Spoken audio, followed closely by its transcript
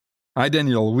Hi,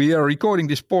 Daniel. We are recording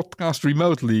this podcast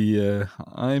remotely.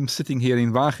 I'm sitting here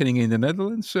in Wageningen in the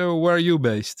Netherlands. So, where are you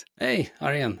based? Hey,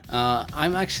 Arjan.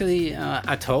 I'm actually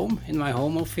at home in my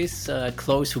home office,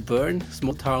 close to Bern,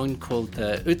 small town called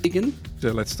Uttingen.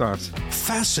 So, let's start.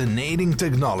 Fascinating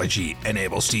technology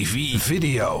enables TV,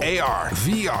 video, AR,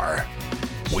 VR.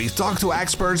 We've talked to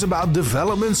experts about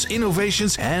developments,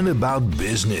 innovations, and about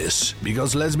business.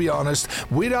 Because let's be honest,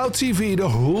 without TV, the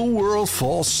whole world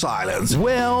falls silent.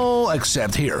 Well,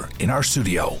 except here in our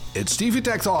studio. It's TV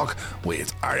Tech Talk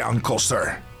with Arjan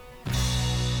Koster.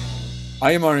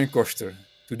 I am Arjen Koster.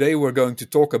 Today we're going to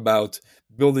talk about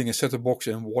building a set-top box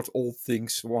and what all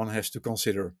things one has to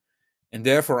consider. And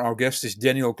therefore our guest is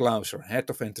Daniel Glauser, Head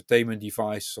of Entertainment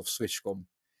Devices of Swisscom.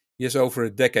 He has over a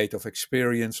decade of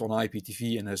experience on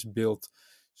IPTV and has built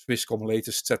Swisscom's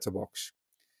latest set-top box.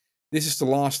 This is the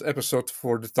last episode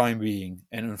for the time being,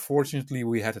 and unfortunately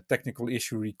we had a technical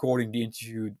issue recording the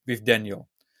interview with Daniel.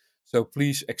 So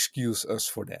please excuse us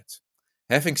for that.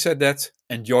 Having said that,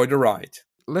 enjoy the ride.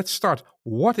 Let's start.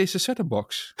 What is a set-top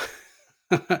box?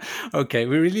 Okay,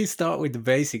 we really start with the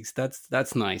basics.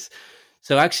 That's nice.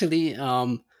 So actually,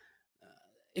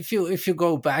 if you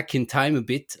go back in time a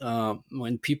bit,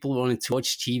 when people wanted to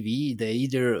watch TV, they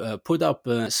either put up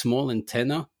a small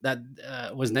antenna that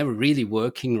was never really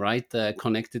working right,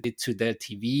 connected it to their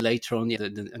TV. Later on, you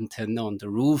had the antenna on the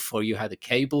roof, or you had a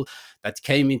cable that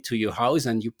came into your house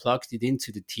and you plugged it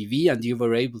into the TV, and you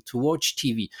were able to watch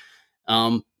TV.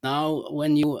 Now,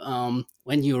 when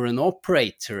you're an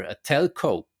operator, a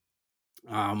telco,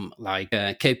 like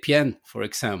KPN, for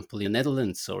example, in the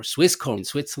Netherlands, or Swisscom in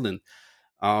Switzerland,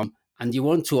 and you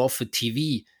want to offer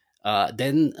TV,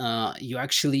 then you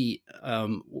actually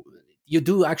you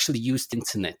do actually use the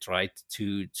internet, right,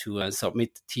 to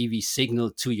submit the TV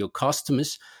signal to your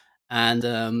customers. And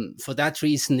for that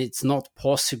reason, it's not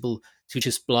possible to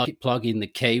just plug in the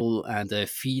cable and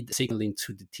feed the signal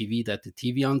into the TV that the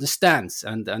TV understands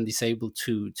and is able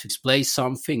to display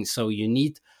something. So you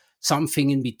need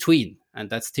something in between. And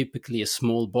that's typically a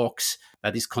small box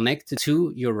that is connected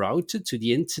to your router, to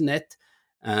the internet,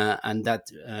 and that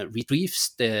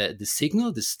retrieves the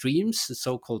signal, the streams, the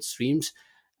so-called streams,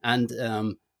 and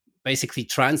basically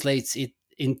translates it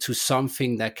into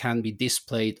something that can be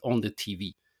displayed on the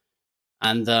TV.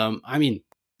 And I mean,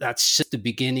 that's just the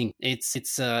beginning.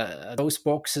 It's those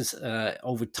boxes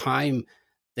over time,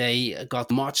 they got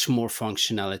much more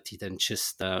functionality than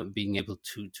just being able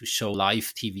to show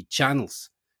live TV channels.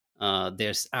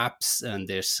 There's apps and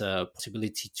there's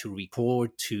possibility to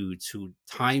record, to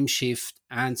time shift,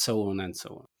 and so on and so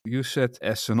on. You said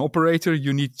as an operator,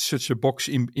 you need such a box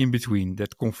in between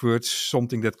that converts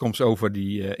something that comes over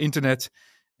the internet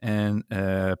and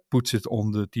puts it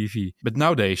on the TV. But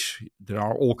nowadays, there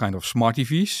are all kind of smart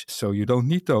TVs, so you don't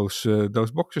need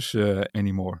those boxes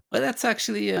anymore. Well, that's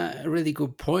actually a really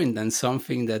good point, and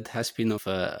something that has been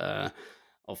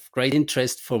of great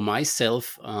interest for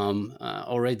myself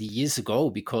already years ago,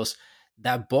 because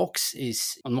that box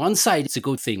is, on one side, it's a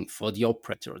good thing for the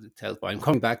operator or the telco. I'm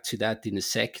coming back to that in a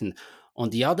second. On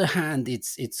the other hand,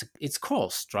 it's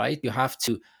cost, right? You have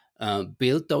to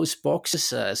build those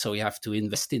boxes, so you have to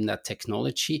invest in that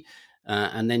technology,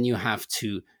 and then you have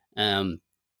to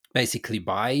basically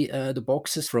buy the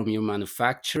boxes from your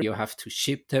manufacturer. You have to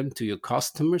ship them to your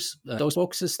customers. Those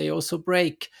boxes, they also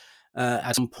break.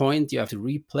 At some point, you have to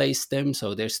replace them.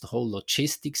 So there's the whole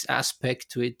logistics aspect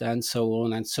to it, and so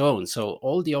on and so on. So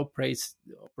all the operators,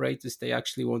 they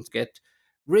actually want to get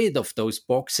rid of those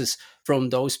boxes from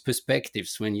those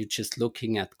perspectives when you're just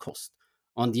looking at cost.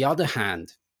 On the other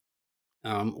hand,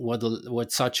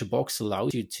 what such a box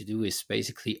allows you to do is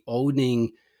basically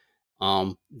owning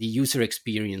the user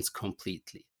experience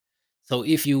completely. So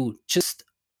if you just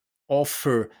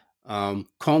offer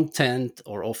content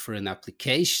or offer an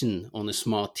application on a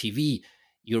smart TV,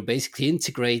 you're basically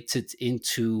integrated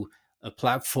into a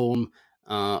platform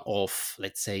of,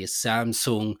 let's say, a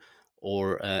Samsung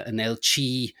or an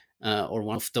LG or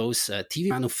one of those TV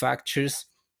manufacturers.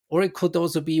 Or it could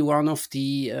also be one of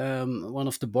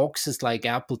the boxes like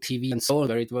Apple TV and so on,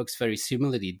 where it works very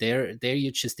similarly. There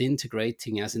you're just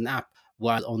integrating as an app.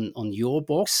 While on your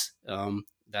box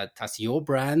that has your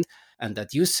brand and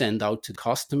that you send out to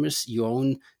customers, you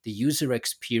own the user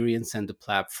experience and the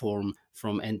platform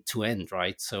from end to end,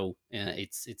 right? So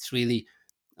it's really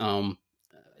it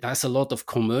has a lot of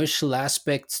commercial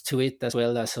aspects to it, as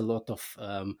well as a lot of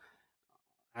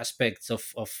aspects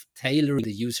of tailoring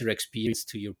the user experience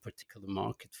to your particular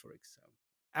market, for example.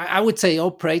 I would say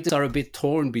operators are a bit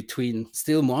torn between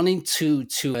still wanting to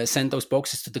send those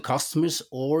boxes to the customers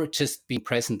or just being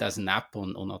present as an app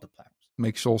on other platforms.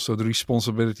 Makes also the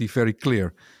responsibility very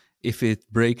clear. If it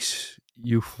breaks,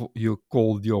 you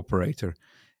call the operator.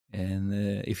 And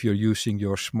if you're using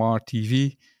your smart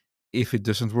TV, if it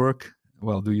doesn't work,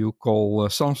 well, do you call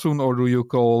Samsung or do you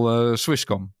call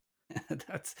Swisscom?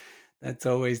 that's that's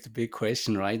always the big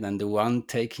question, right? And the one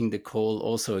taking the call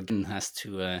also again has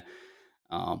the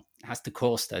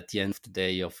cost at the end of the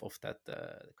day of that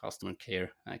customer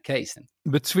care case.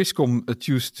 But Swisscom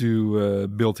choose to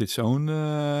build its own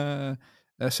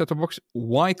set-top box.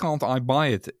 Why can't I buy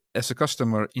it as a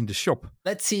customer in the shop?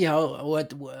 Let's see how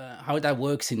that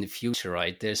works in the future,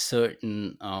 right? There's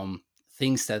certain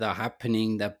things that are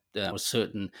happening, that or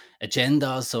certain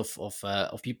agendas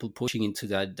of people pushing into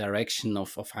that direction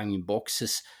of having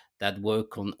boxes that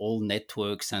work on all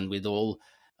networks and with all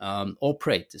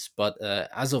operators. But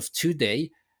as of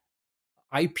today,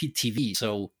 IPTV,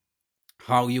 so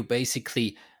how you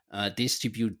basically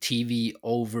distribute TV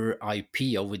over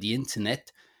IP, over the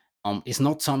internet, is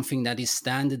not something that is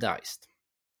standardized.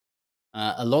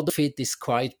 A lot of it is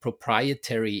quite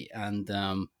proprietary, and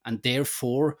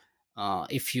therefore,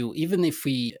 if you even if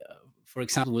we, for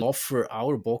example, would offer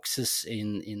our boxes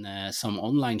in some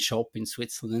online shop in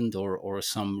Switzerland or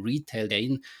some retail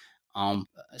chain,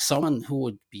 someone who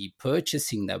would be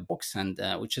purchasing that box and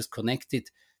which is connected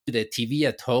to their TV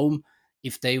at home,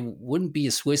 if they wouldn't be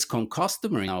a Swisscom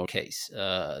customer in our case,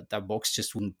 that box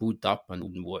just wouldn't boot up and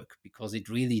wouldn't work, because it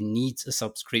really needs a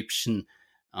subscription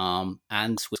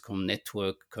and Swisscom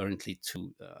network currently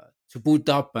to boot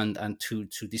up and to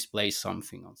display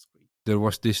something on screen. There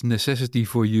was this necessity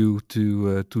for you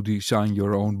to design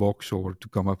your own box or to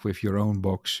come up with your own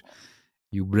box.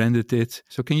 You branded it.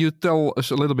 So can you tell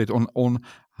us a little bit on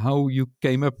how you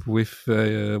came up with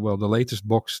the latest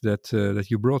box that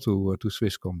you brought to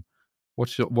Swisscom?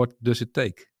 What does it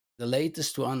take? The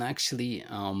latest one actually,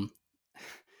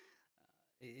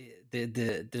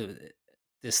 the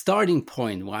starting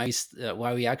point why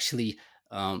we actually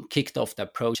kicked off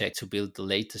that project to build the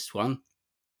latest one.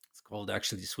 It's called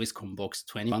actually Swisscom Box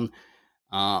 21.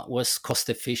 Was cost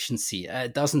efficiency.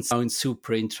 It doesn't sound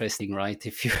super interesting, right,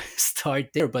 if you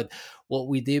start there. But what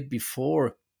we did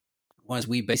before was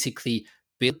we basically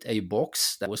built a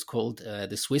box that was called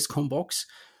the Swisscom Box.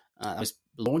 It was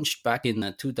launched back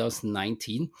in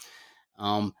 2019.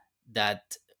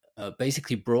 That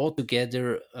basically brought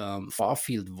together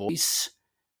far-field voice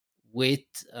with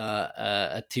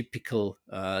a typical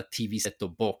TV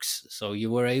set-top box. So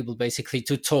you were able basically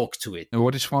to talk to it. And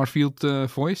what is far-field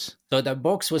voice? So that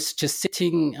box was just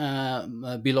sitting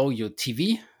below your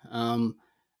TV,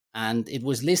 and it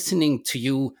was listening to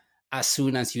you as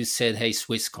soon as you said, "Hey,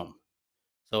 Swisscom."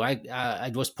 So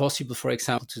it was possible, for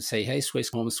example, to say, "Hey,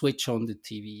 Swisscom, switch on the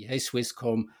TV. Hey,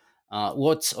 Swisscom,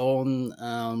 what's on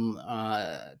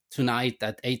tonight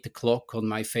at 8 o'clock on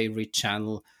my favorite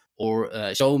channel?" Or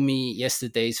show me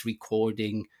yesterday's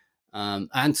recording,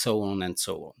 and so on and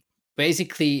so on.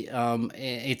 Basically,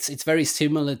 it's very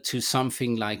similar to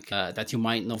something like that you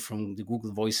might know from the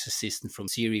Google Voice Assistant, from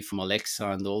Siri, from Alexa,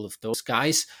 and all of those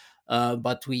guys.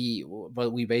 But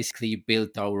we basically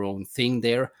built our own thing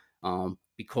there,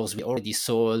 because we already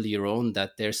saw earlier on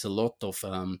that there's a lot of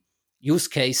use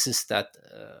cases that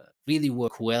really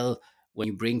work well when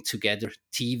you bring together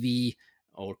TV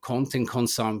or content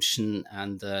consumption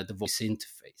and the voice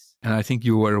interface. And I think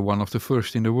you were one of the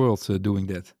first in the world doing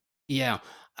that. Yeah.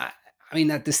 I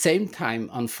mean, at the same time,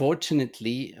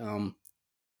 unfortunately,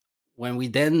 when we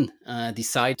then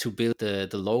decide to build the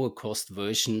lower cost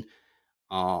version,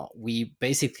 we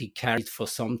basically carried for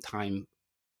some time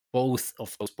both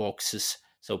of those boxes.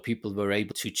 So people were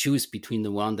able to choose between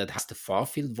the one that has the far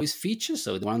field voice feature,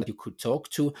 so the one that you could talk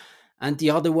to, and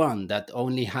the other one that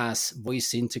only has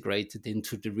voice integrated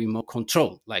into the remote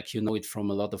control, like you know it from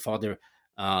a lot of other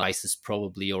devices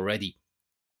probably already.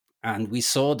 And we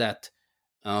saw that,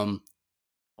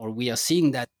 or we are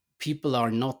seeing that people are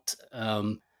not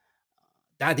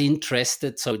that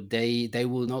interested, so they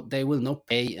will not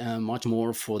pay much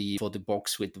more for the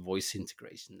box with the voice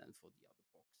integration than for the other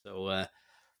box. So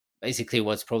basically,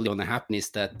 what's probably going to happen is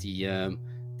that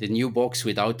the new box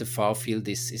without the far field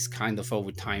is kind of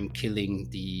over time killing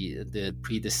the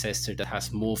predecessor that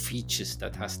has more features,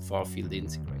 that has far field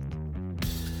integrated.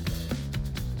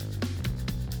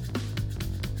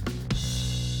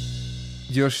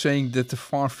 You're saying that the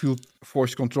far field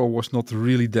voice control was not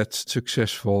really that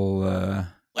successful.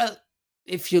 Well,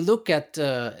 if you look at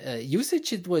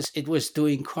usage, it was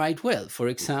doing quite well. For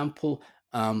example,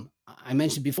 I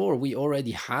mentioned before, we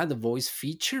already had a voice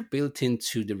feature built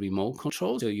into the remote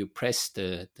control. So you press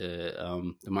the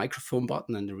microphone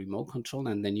button and the remote control,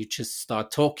 and then you just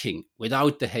start talking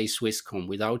without the Hey Swisscom,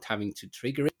 without having to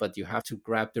trigger it, but you have to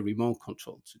grab the remote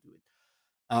control to do it.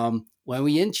 When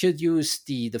we introduced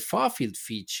the far field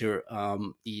feature,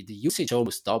 the usage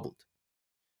almost doubled.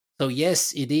 So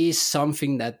yes, it is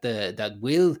something that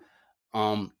will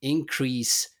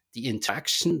increase the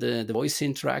interaction, the voice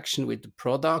interaction with the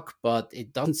product, but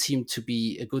it doesn't seem to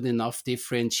be a good enough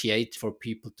differentiate for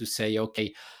people to say,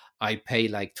 okay, I pay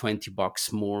like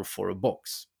 $20 more for a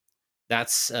box.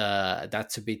 That's a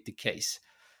bit the case.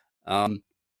 Um,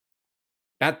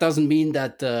 that doesn't mean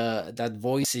that that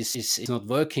voice is not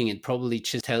working. It probably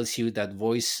just tells you that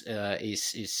voice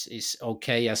is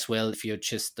okay as well if you're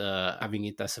just having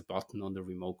it as a button on the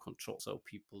remote control. So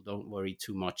people don't worry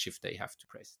too much if they have to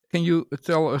press it. Can you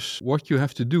tell us what you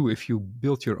have to do if you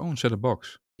build your own set-top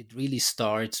box? It really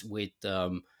starts with,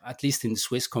 at least in the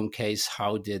Swisscom case,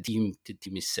 how the team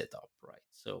is set up, right?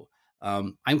 So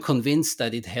I'm convinced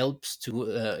that it helps to,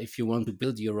 if you want to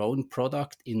build your own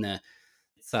product in a,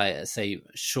 say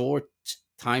shortest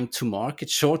time to market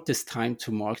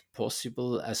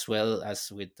possible, as well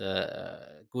as with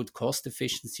good cost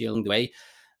efficiency along the way.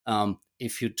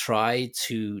 If you try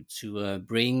to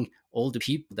bring all the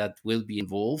people that will be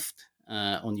involved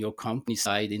on your company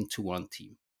side into one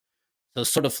team. So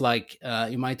sort of like,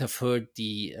 you might have heard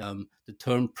the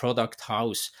term product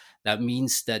house. That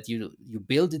means that you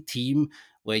build a team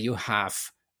where you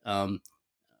have,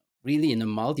 really in a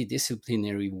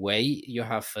multidisciplinary way. You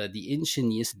have the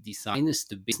engineers, the designers,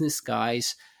 the business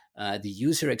guys, the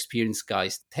user experience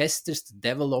guys, testers, the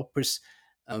developers,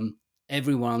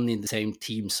 everyone in the same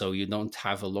team. So you don't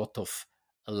have a lot of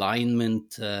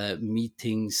alignment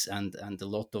meetings and a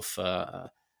lot of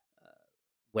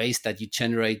ways that you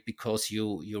generate because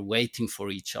you're waiting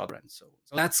for each other. And so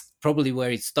that's probably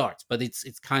where it starts, but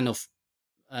it's kind of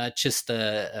just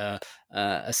a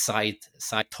side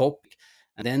topic.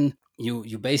 And then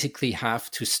you basically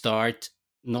have to start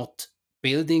not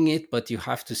building it, but you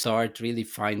have to start really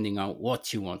finding out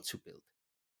what you want to build,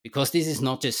 because this is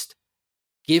not just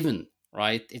given,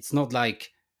 right? It's not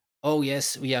like, oh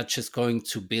yes, we are just going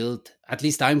to build. At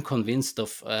least I'm convinced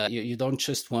of, you don't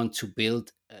just want to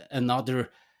build another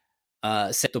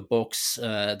set-top box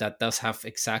that does have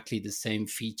exactly the same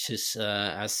features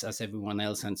as everyone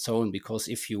else and so on. Because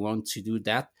if you want to do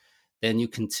that, then you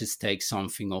can just take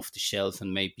something off the shelf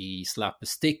and maybe slap a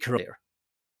sticker there.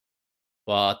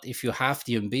 But if you have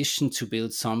the ambition to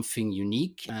build something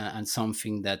unique and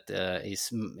something that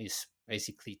is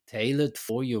basically tailored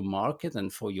for your market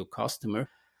and for your customer,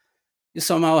 you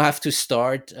somehow have to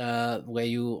start where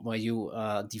you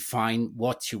define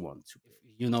what you want to.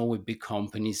 With big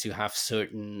companies, you have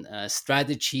certain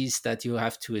strategies that you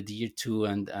have to adhere to,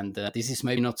 and this is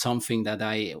maybe not something that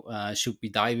I should be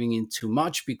diving into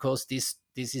much, because this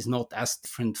is not as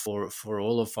different for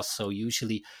all of us. So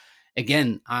usually,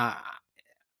 again,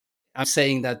 I'm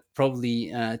saying that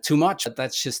probably too much, but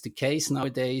that's just the case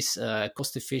nowadays.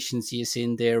 Cost efficiency is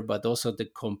in there, but also the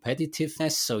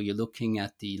competitiveness. So you're looking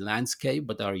at the landscape.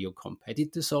 What are your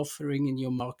competitors offering in your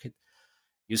market?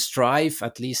 You strive,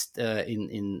 at least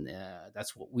in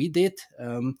that's what we did.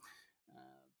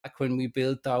 Back when we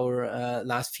built our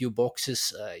last few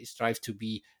boxes, you strive to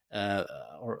be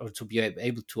or to be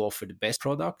able to offer the best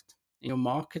product in your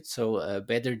market, so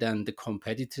better than the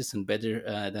competitors and better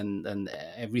than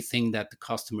everything that the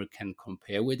customer can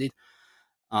compare with it.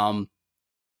 Um,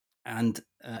 and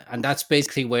that's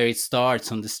basically where it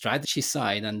starts on the strategy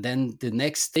side. And then the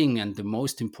next thing and the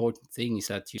most important thing is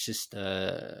that you just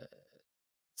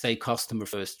say customer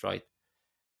first, right?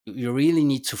 You really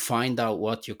need to find out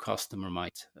what your customer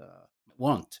might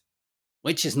want,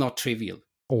 which is not trivial.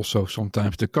 Also,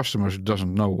 sometimes the customers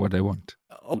doesn't know what they want.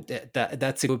 Oh,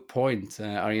 that's a good point,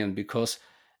 Aryan, because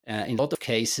in a lot of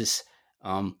cases,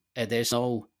 there's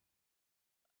no,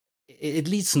 it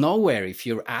leads nowhere if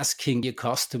you're asking your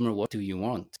customer, what do you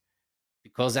want?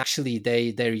 Because actually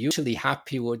they're usually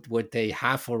happy with what they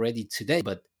have already today,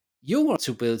 but you want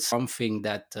to build something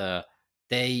that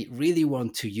they really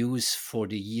want to use for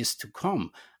the years to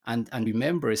come. And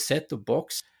remember, a set-top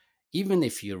box, even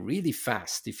if you're really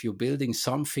fast, if you're building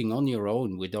something on your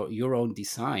own with your own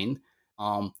design,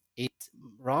 it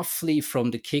roughly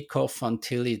from the kickoff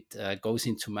until it goes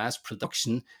into mass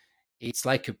production, it's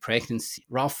like a pregnancy,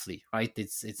 roughly, right?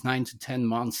 It's 9 to 10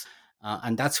 months,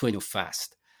 and that's when you're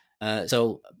fast.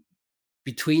 So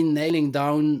between nailing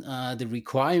down the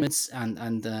requirements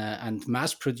and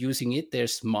mass producing it,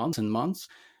 there's months and months,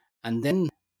 and then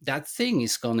that thing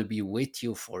is going to be with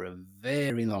you for a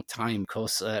very long time,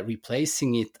 because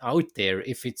replacing it out there,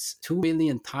 if it's 2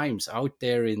 million times out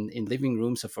there in living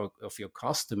rooms of your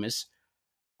customers,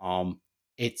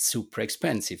 it's super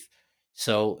expensive.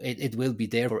 So it will be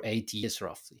there for 8 years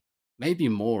roughly, maybe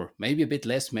more, maybe a bit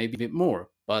less, maybe a bit more.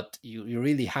 but you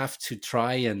really have to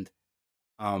try and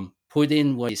put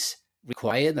in what is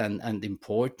required and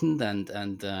important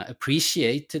and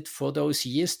appreciated for those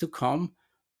years to come.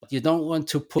 But you don't want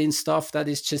to put in stuff that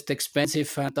is just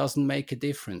expensive and doesn't make a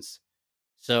difference.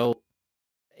 So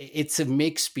it's a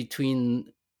mix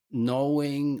between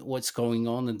knowing what's going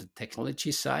on the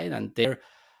technology side, and there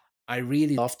I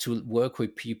really love to work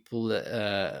with people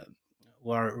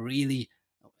who are really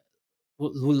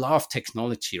who love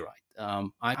technology, right?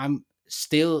 I'm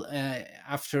still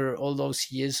after all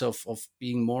those years of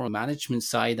being more on management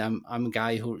side, I'm a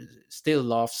guy who still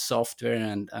loves software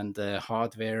and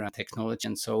hardware and technology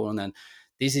and so on, and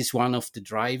this is one of the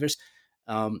drivers.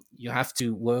 You have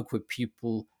to work with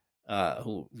people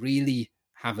who really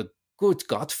have a good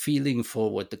gut feeling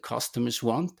for what the customers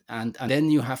want, and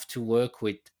then you have to work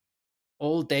with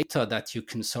all data that you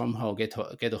can somehow get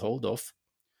a hold of,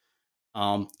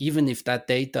 even if that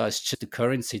data is just the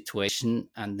current situation.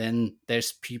 And then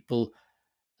there's people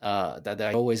that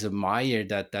I always admire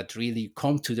that really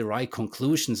come to the right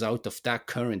conclusions out of that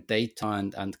current data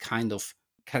and kind of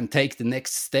can take the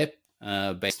next step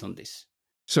based on this.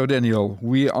 So, Daniel,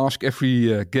 we ask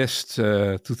every guest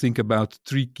to think about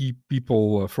 3 key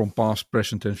people from past,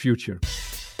 present, and future.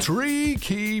 3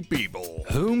 key people.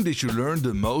 Whom did you learn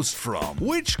the most from?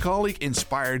 Which colleague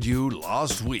inspired you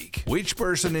last week? Which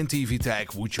person in TV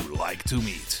tech would you like to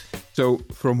meet? So,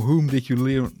 from whom did you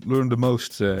learn the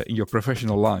most in your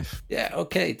professional life? Yeah,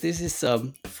 okay. This is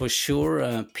for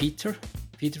sure Peter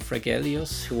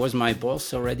Fragelius, who was my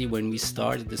boss already when we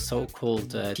started the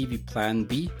so-called TV Plan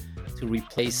B to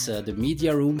replace the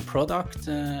Media Room product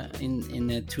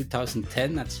in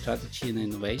 2010 at Strategy and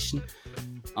Innovation.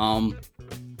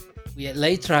 We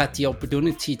later had the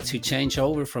opportunity to change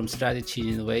over from strategy and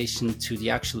innovation to the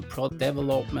actual product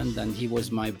development, and he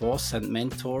was my boss and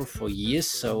mentor for years.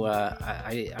 So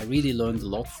I really learned a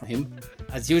lot from him.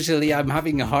 As usually, I'm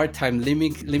having a hard time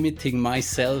limiting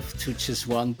myself to just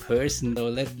one person. So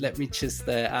let me just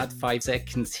add 5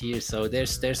 seconds here. So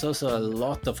there's also a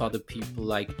lot of other people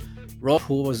like Rob,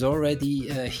 who was already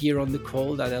here on the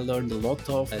call, that I learned a lot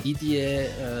of.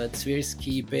 Didier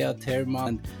Zwirsky, Beat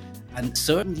Hermann, and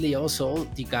certainly also all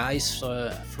the guys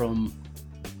from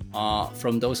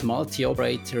those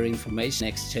multi-operator information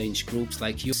exchange groups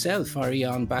like yourself,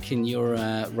 Ariane, back in your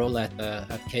role at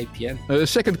KPN.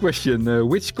 Second question,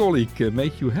 which colleague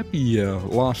made you happy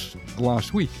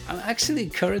last week? I'm actually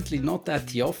currently not at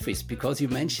the office because you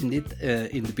mentioned it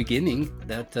in the beginning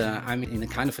that I'm in a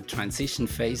kind of a transition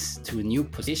phase to a new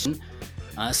position.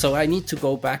 So I need to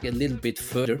go back a little bit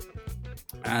further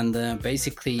and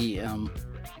basically...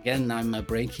 Again, I'm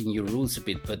breaking your rules a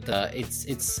bit, but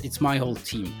it's my whole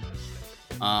team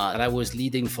that I was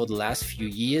leading for the last few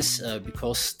years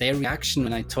because their reaction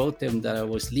when I told them that I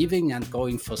was leaving and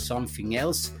going for something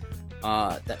else,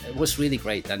 that was really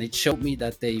great, and it showed me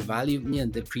that they value me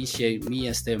and appreciate me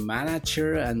as their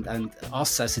manager and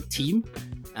us as a team,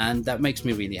 and that makes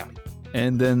me really happy.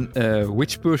 And then,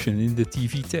 which person in the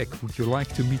TV tech would you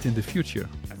like to meet in the future?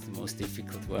 That's the most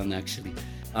difficult one, actually.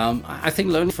 I think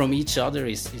learning from each other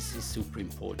is super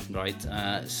important, right?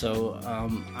 So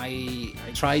I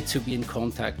try to be in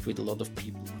contact with a lot of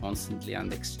people constantly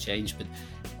and exchange. But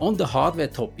on the hardware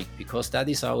topic, because that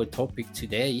is our topic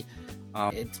today,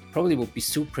 it probably would be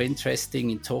super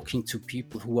interesting in talking to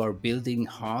people who are building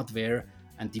hardware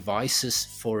and devices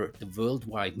for the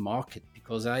worldwide market.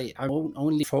 Because I'm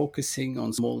only focusing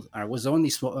on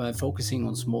focusing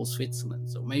on small Switzerland.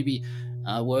 So maybe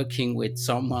working with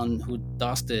someone who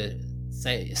does the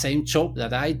same job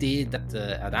that I did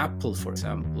at Apple, for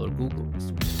example, or Google.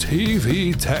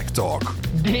 TV Tech Talk.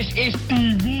 This is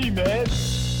TV, man.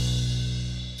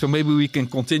 So maybe we can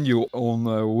continue on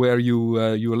where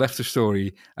you left the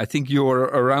story. I think you're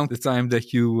around the time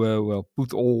that you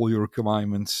put all your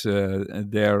requirements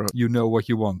there. You know what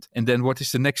you want, and then what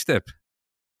is the next step?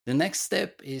 The next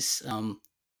step is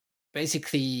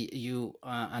basically you,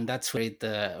 and that's where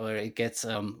it gets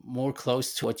more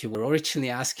close to what you were originally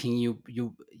asking.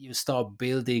 You start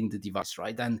building the device,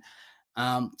 right? And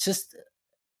just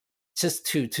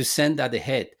to send that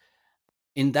ahead,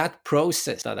 in that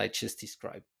process that I just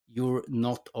described, you're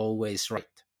not always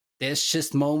right. There's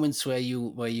just moments where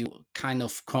you kind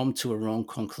of come to a wrong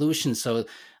conclusion. So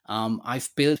I've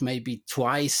built maybe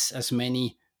twice as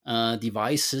many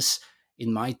devices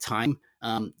in my time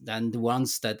than the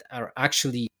ones that are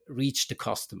actually reach the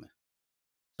customer.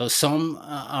 So some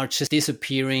are just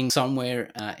disappearing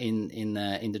somewhere in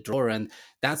the drawer, and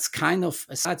that's kind of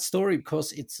a sad story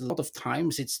because it's a lot of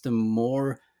times it's the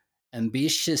more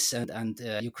ambitious and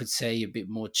you could say a bit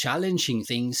more challenging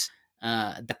things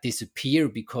that disappear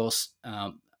because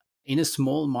in a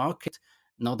small market,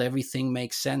 not everything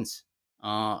makes sense.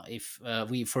 If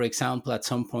we, for example, at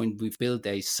some point we built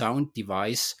a sound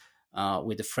device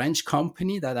with a French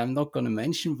company that I'm not going to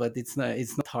mention, but it's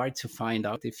not hard to find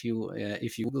out if you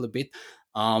Google a bit.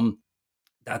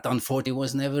 That unfortunately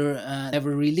was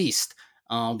never released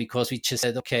because we just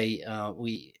said, okay,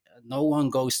 we no one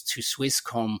goes to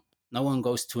Swisscom, no one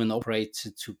goes to an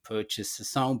operator to purchase a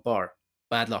sound bar.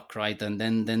 Bad luck, right? And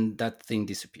then that thing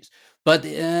disappears. But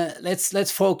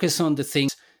let's focus on the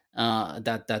things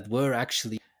that were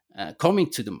actually coming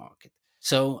to the market.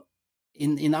 So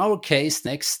in our case,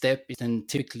 next step is then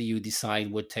typically you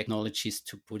decide what technologies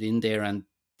to put in there, and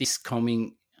this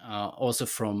coming also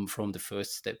from the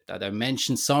first step that I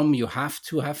mentioned. Some you have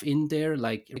to have in there,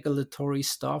 like regulatory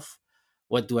stuff.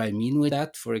 What do I mean with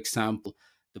that? For example,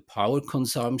 the power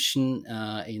consumption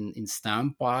in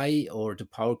standby, or the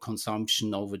power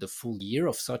consumption over the full year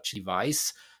of such a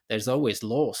device. There's always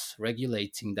laws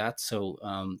regulating that, so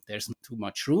there's not too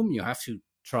much room. You have to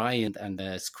try and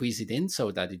squeeze it in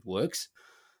so that it works.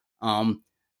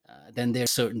 Then there are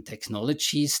certain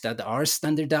technologies that are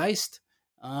standardized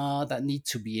that need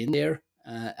to be in there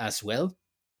as well.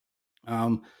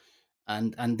 And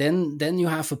then you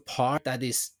have a part that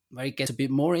is where it gets a bit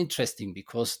more interesting,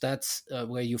 because that's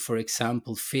where you, for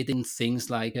example, fit in things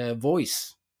like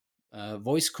voice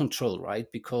control,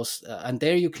 right? Because and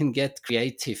there you can get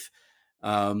creative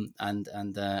and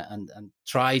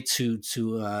try to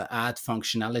add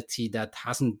functionality that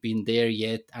hasn't been there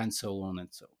yet, and so on and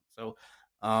so on.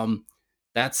 So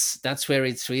that's where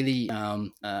it's really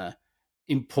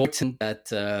important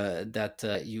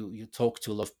that you talk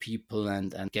to a lot of people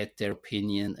and get their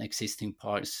opinion, existing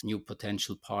partners, new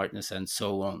potential partners, and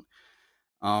so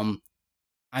on.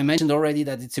 I mentioned already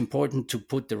that it's important to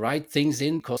put the right things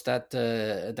in, because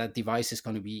that device is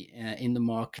going to be in the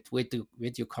market with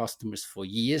your customers for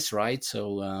years, right?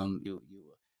 So you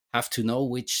have to know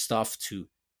which stuff to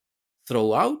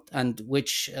throw out and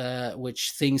which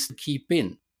things to keep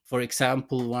in. For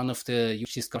example, one of the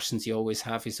huge discussions you always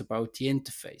have is about the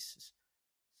interfaces.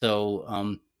 So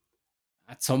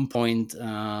at some point,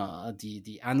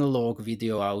 the analog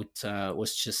video out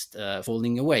was just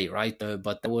falling away, right?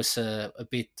 But that was a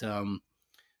bit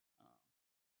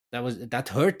that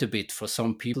hurt a bit for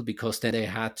some people, because then they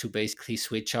had to basically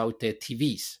switch out their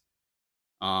TVs.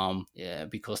 Yeah,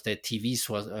 because their TVs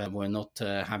were not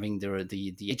having the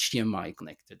HDMI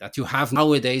connected that you have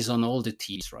nowadays on all the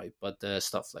TVs, right? But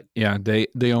stuff like Yeah,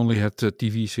 they only had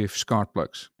TVs with SCART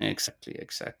plugs.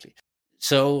 exactly.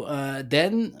 So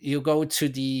then you go through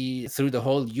the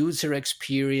whole user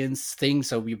experience thing.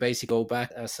 So we basically go back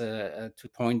to a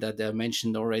point that I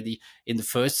mentioned already in the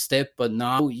first step. But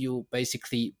now you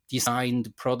basically design the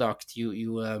product.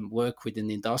 You work with an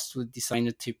industrial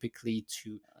designer typically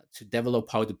to develop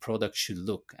how the product should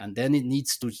look, and then it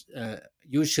needs to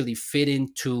usually fit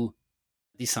into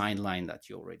design line that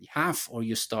you already have, or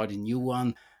you start a new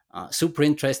one. Super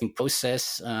interesting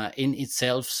process in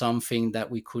itself, something that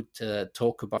we could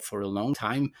talk about for a long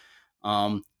time.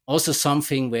 Also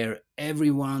something where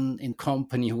everyone in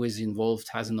company who is involved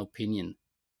has an opinion,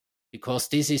 because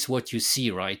this is what you see,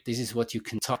 right? This is what you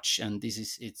can touch, and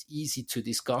it's easy to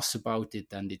discuss about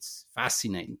it, and it's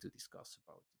fascinating to discuss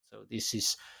about it. So this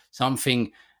is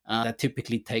something that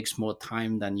typically takes more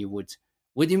time than you would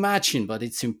imagine, but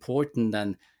it's important.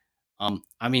 And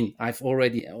I mean, I've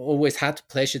always had the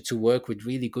pleasure to work with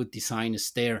really good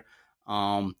designers there.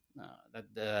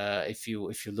 If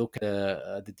you look at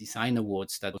the design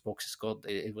awards that Boxes got,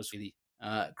 it was really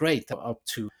great up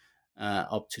to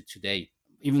today.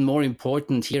 Even more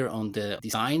important here on the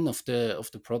design of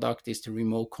the product is the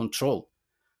remote control.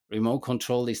 Remote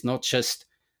control is not just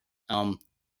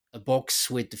a box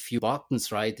with a few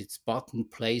buttons, right? It's button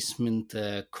placement,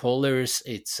 colors.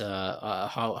 It's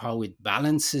how it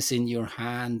balances in your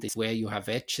hand. It's where you have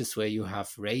edges, where you have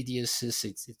radiuses.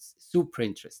 It's super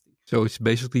interesting. So it's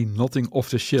basically nothing off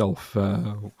the shelf.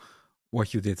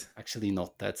 What you did? Actually,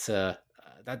 not. That's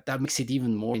that makes it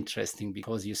even more interesting,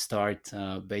 because you start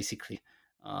basically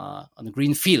on a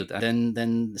green field, and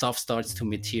then stuff starts to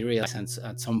materialize, and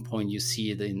at some point you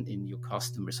see it in your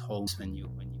customers' homes when you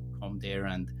come there,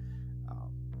 and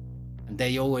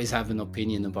they always have an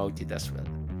opinion about it as well.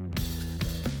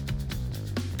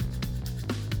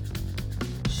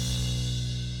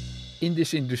 In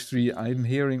this industry, I'm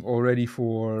hearing already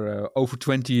for over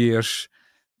 20 years,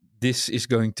 this is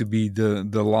going to be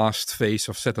the last phase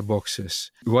of set-top boxes.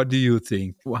 What do you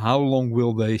think? How long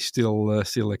will they still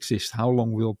exist? How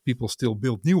long will people still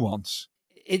build new ones?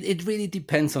 It really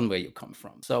depends on where you come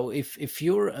from. So if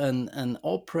you're an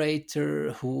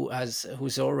operator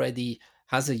who's already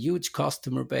has a huge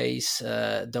customer base.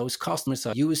 Those customers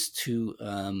are used to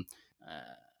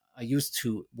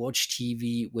watch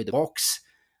TV with a box.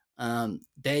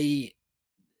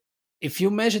 If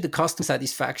you measure the customer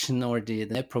satisfaction or the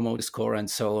net promoter score and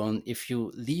so on, if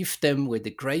you leave them with a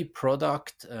great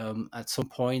product at some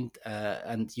point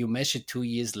and you measure 2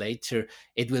 years later,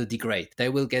 it will degrade. They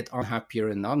will get unhappier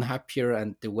and unhappier.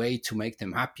 And the way to make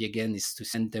them happy again is to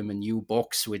send them a new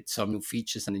box with some new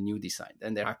features and a new design.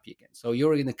 Then they're happy again. So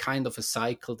you're in a kind of a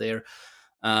cycle there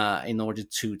in order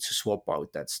to swap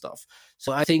out that stuff.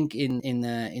 So I think in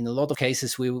a lot of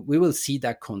cases, we will see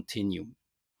that continue.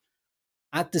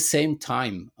 At the same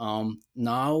time,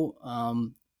 now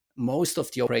most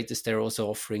of the operators, they're also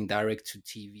offering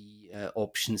direct-to-TV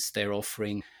options. They're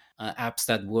offering apps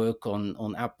that work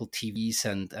on Apple TVs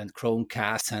and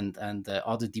Chromecasts and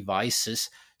other devices.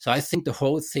 So I think the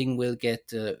whole thing will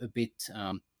get a bit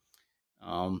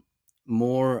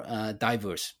more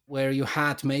diverse, where you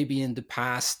had maybe in the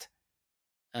past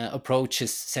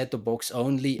approaches set-top box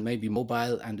only, maybe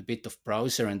mobile and a bit of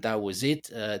browser, and that was it.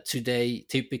 Today,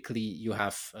 typically you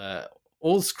have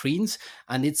all screens,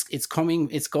 and it's going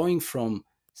from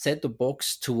set-top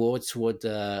box towards what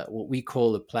we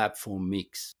call a platform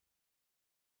mix.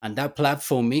 And that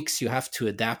platform mix you have to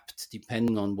adapt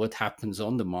depending on what happens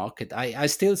on the market. I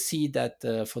still see that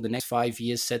for the next 5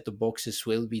 years, set-top boxes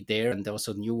will be there, and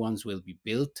also new ones will be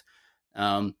built.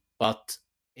 But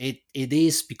it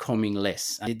is becoming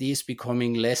less. And it is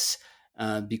becoming less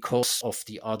because of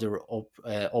the other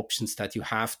options that you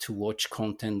have to watch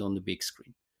content on the big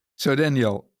screen. So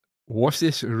Daniel, was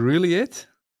this really it?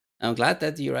 I'm glad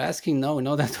that you're asking. No,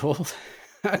 not at all.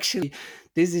 Actually,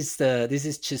 this is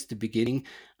just the beginning.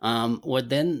 What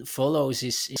then follows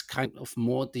is kind of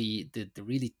more the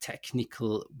really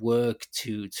technical work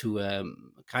to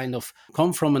kind of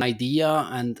come from an idea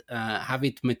and have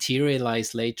it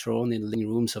materialize later on in the living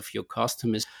rooms of your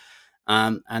customers.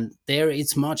 And there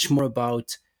it's much more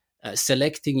about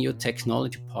selecting your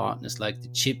technology partners, like the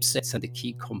chipsets and the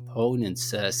key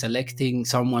components, selecting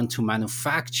someone to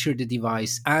manufacture the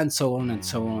device, and so on and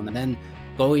so on, and then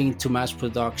going to mass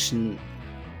production,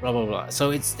 blah blah blah.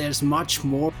 So there's much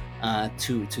more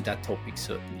to that topic.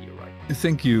 Certainly, you're right.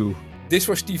 Thank you. This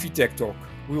was TV Tech Talk.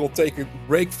 We will take a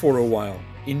break for a while.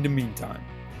 In the meantime,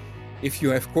 if you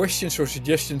have questions or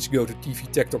suggestions, go to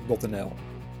tvtechtalk.nl.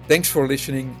 Thanks for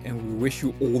listening, and we wish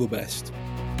you all the best.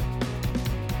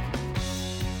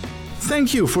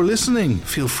 Thank you for listening.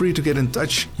 Feel free to get in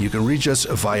touch. You can reach us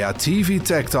via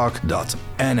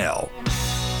tvtechtalk.nl.